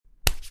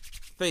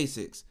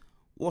36.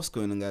 What's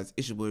going on, guys?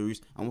 It's your boy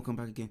Roos, and welcome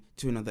back again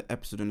to another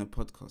episode on the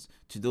podcast.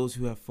 To those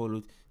who have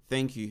followed,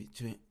 thank you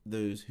to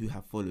those who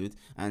have followed,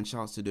 and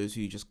shouts to those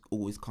who just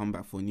always come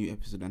back for a new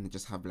episode and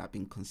just have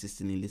been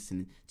consistently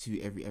listening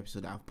to every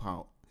episode that I've put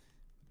out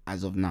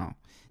as of now.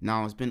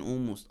 Now, it's been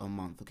almost a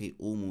month,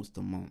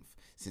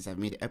 since I've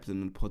made an episode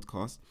on the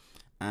podcast,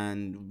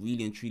 and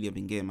really and truly I've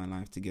been getting my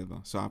life together.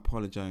 So I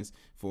apologize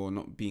for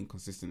not being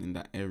consistent in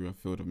that area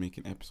field of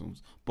making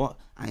episodes, but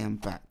I am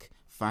back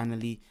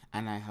finally,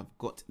 and I have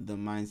got the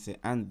mindset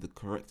and the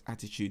correct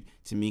attitude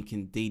to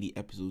making daily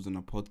episodes on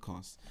a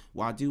podcast.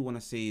 What I do want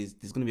to say is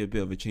there's going to be a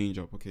bit of a change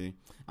up, okay?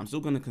 I'm still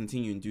going to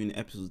continue doing the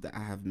episodes that I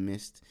have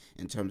missed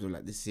in terms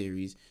of the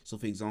series. So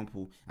for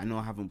example, I know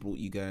I haven't brought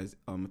you guys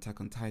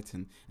Attack on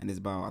Titan, and there's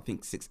about, I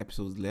think, 6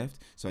 episodes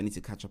left, so I need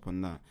to catch up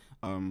on that.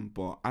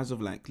 But as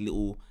of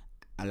little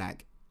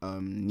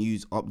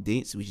news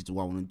updates, which is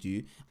what I want to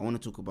do, I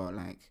want to talk about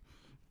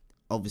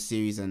of the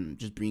series and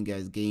just bring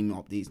guys game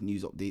updates,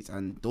 news updates,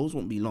 and those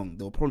won't be long.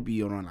 They'll probably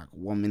be around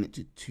 1 minute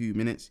to 2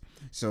 minutes.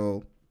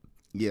 So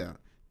yeah,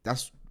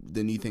 that's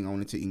the new thing I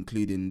wanted to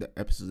include in the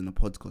episodes in the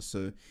podcast.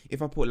 So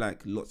if I put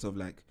lots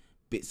of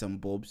bits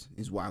and bobs,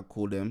 is what I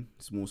call them,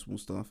 small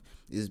stuff,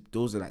 is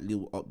those are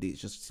little updates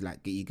just to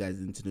get you guys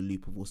into the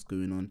loop of what's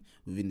going on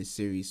within the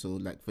series. So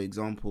for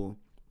example,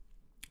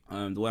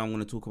 the way I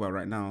want to talk about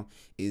right now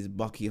is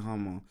Bucky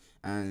Hammer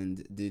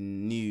and the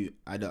new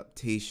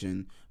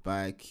adaptation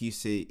by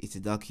Kyusei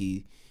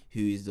Itadaki,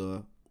 who is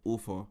the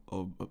author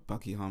of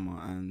Bucky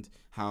Hammer, and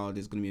how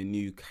there's going to be a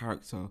new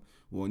character,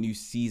 or a new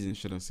season,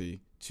 should I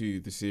say, to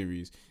the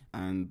series,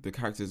 and the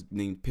character is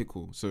named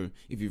Pickle. So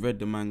if you've read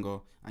the manga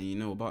and you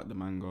know about the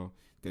manga,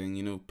 then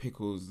you know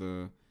Pickle's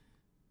the...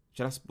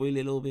 Should I spoil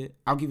it a little bit?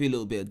 I'll give you a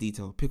little bit of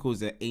detail. Pickle's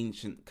the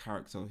ancient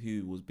character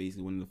who was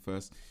basically one of the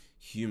first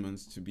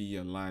humans to be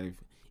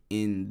alive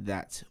in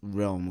that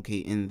realm, okay,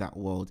 in that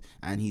world,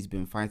 and he's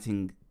been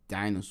fighting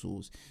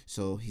dinosaurs.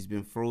 So he's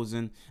been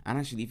frozen, and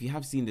actually if you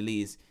have seen the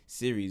latest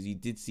series, you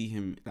did see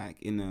him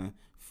in a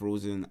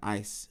frozen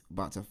ice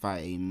about to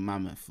fight a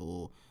mammoth,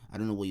 or I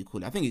don't know what you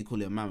call it. I think you call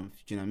it a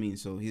mammoth, do you know what I mean?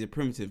 So he's a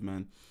primitive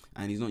man,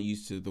 and he's not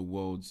used to the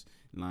world's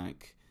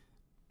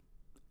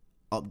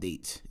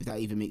update, if that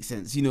even makes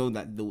sense,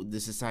 the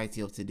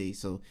society of today.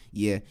 So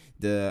yeah,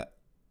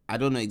 I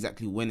don't know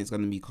exactly when it's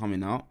going to be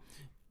coming out,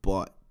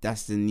 but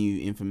that's the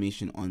new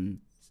information on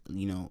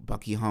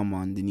Bucky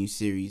Hammer and the new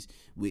series,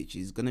 which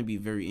is going to be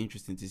very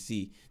interesting to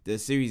see. The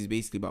series is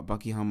basically about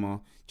Bucky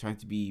Hammer trying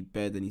to be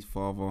better than his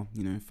father,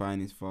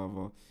 fighting his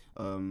father,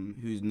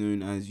 who's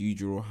known as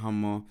Yujiro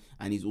Hammer,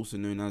 and he's also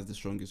known as the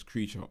strongest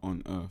creature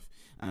on Earth.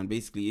 And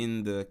basically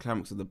in the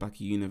climax of the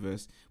Bucky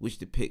universe, which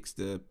depicts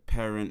the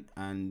parent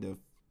and the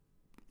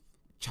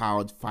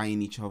child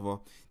fighting each other,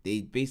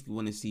 they basically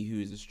want to see who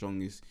is the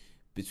strongest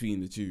between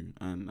the two,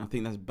 and I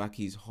think that's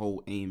Bucky's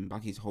whole aim.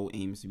 Bucky's whole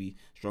aim is to be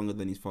stronger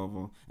than his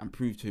father and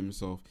prove to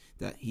himself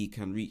that he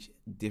can reach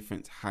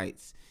different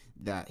heights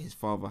that his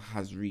father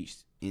has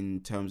reached in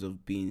terms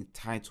of being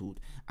titled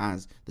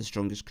as the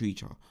strongest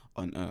creature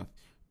on Earth.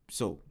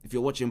 So if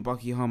you're watching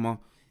Bucky Hammer,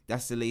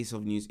 that's the latest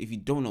of news. If you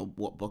don't know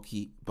what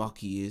Bucky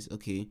is,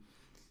 okay,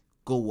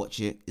 go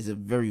watch it. It's a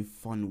very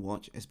fun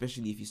watch,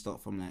 especially if you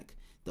start from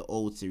the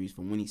old series,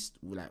 from when he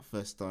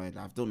first started.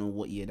 I don't know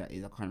what year that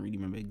is, I can't really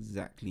remember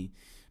exactly,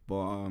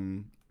 but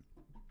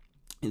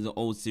it's an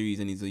old series,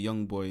 and he's a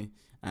young boy,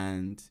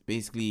 and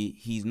basically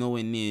he's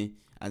nowhere near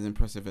as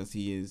impressive as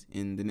he is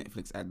in the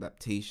Netflix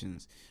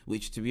adaptations,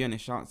 which, to be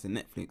honest, shouts to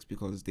Netflix,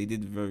 because they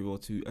did very well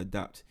to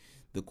adapt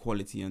the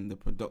quality and the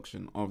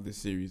production of the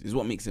series. Is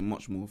what makes it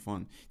much more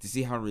fun to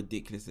see how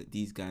ridiculous that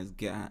these guys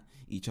get at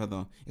each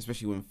other,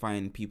 especially when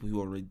finding people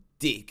who are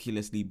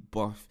ridiculously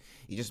buff.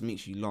 It just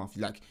makes you laugh.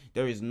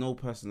 There is no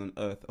person on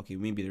Earth, okay,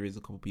 maybe there is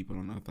a couple people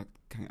on Earth that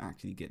can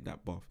actually get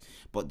that buff,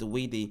 but the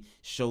way they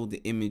show the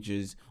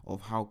images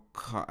of how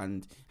cut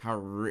and how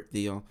ripped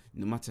they are,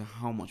 no matter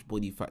how much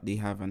body fat they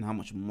have and how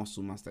much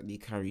muscle mass that they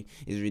carry,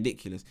 is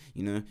ridiculous.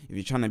 If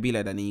you're trying to be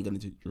like that, then you're gonna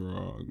take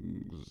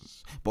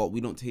drugs, but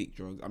we don't take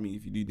drugs. I mean,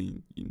 if you do,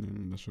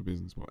 then that's your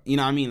business, but you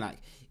know what I mean. It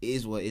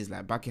is what it is.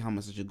 Bucky Hammer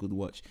is such a good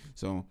watch.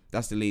 So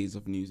that's the latest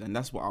of news, and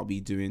that's what I'll be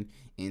doing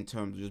in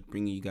terms of just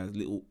bringing you guys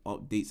little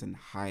updates and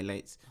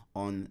highlights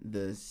on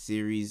the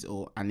series,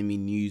 or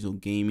anime news, or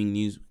gaming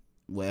news,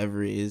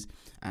 whatever it is.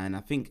 And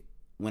I think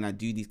when I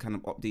do these kind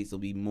of updates, there'll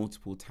be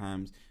multiple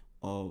times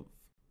of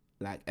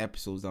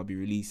episodes I'll be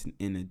releasing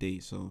in a day.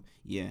 So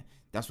yeah,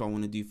 that's what I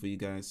want to do for you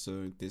guys,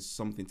 so there's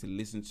something to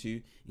listen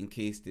to in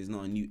case there's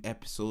not a new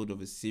episode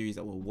of a series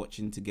that we're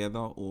watching together,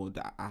 or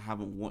that I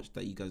haven't watched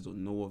that you guys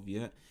don't know of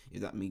yet,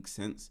 if that makes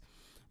sense.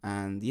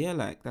 And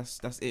yeah,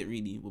 that's it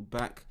really. We're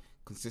back,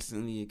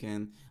 consistently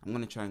again. I'm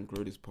gonna try and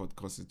grow this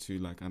podcast to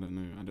like I don't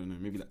know,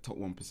 maybe like top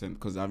 1%,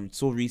 because I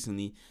saw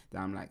recently that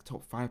I'm like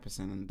top 5%,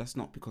 and that's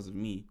not because of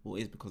me. Well,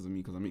 it is because of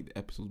me because I make the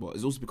episodes, but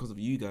it's also because of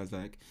you guys.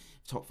 Like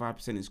top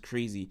 5% is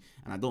crazy,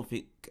 and I don't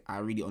think I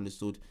really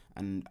understood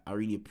and I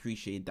really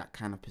appreciate that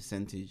kind of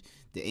percentage.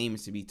 The aim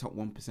is to be top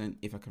 1%.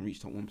 If I can reach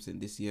top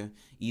 1% this year,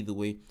 either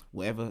way,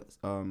 whatever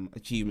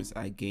achievements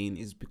I gain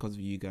is because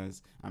of you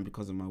guys and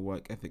because of my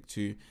work ethic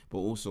too. But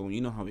also, you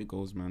know how it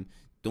goes, man.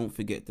 Don't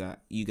forget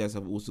that you guys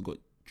have also got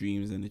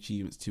dreams and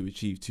achievements to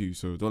achieve too.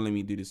 So don't let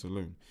me do this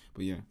alone.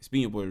 But yeah, it's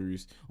been your boy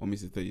Roos or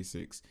Mr.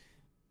 36.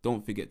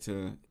 Don't forget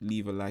to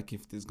leave a like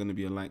if there's going to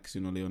be a like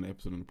sooner or later on the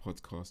episode on the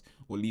podcast,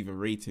 or leave a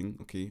rating.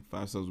 Okay,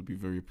 5 stars would be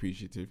very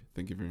appreciative.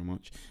 Thank you very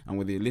much. And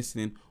whether you're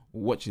listening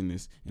or watching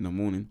this in the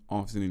morning,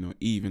 afternoon, or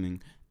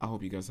evening, I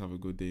hope you guys have a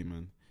good day,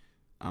 man.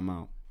 I'm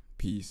out.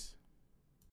 Peace.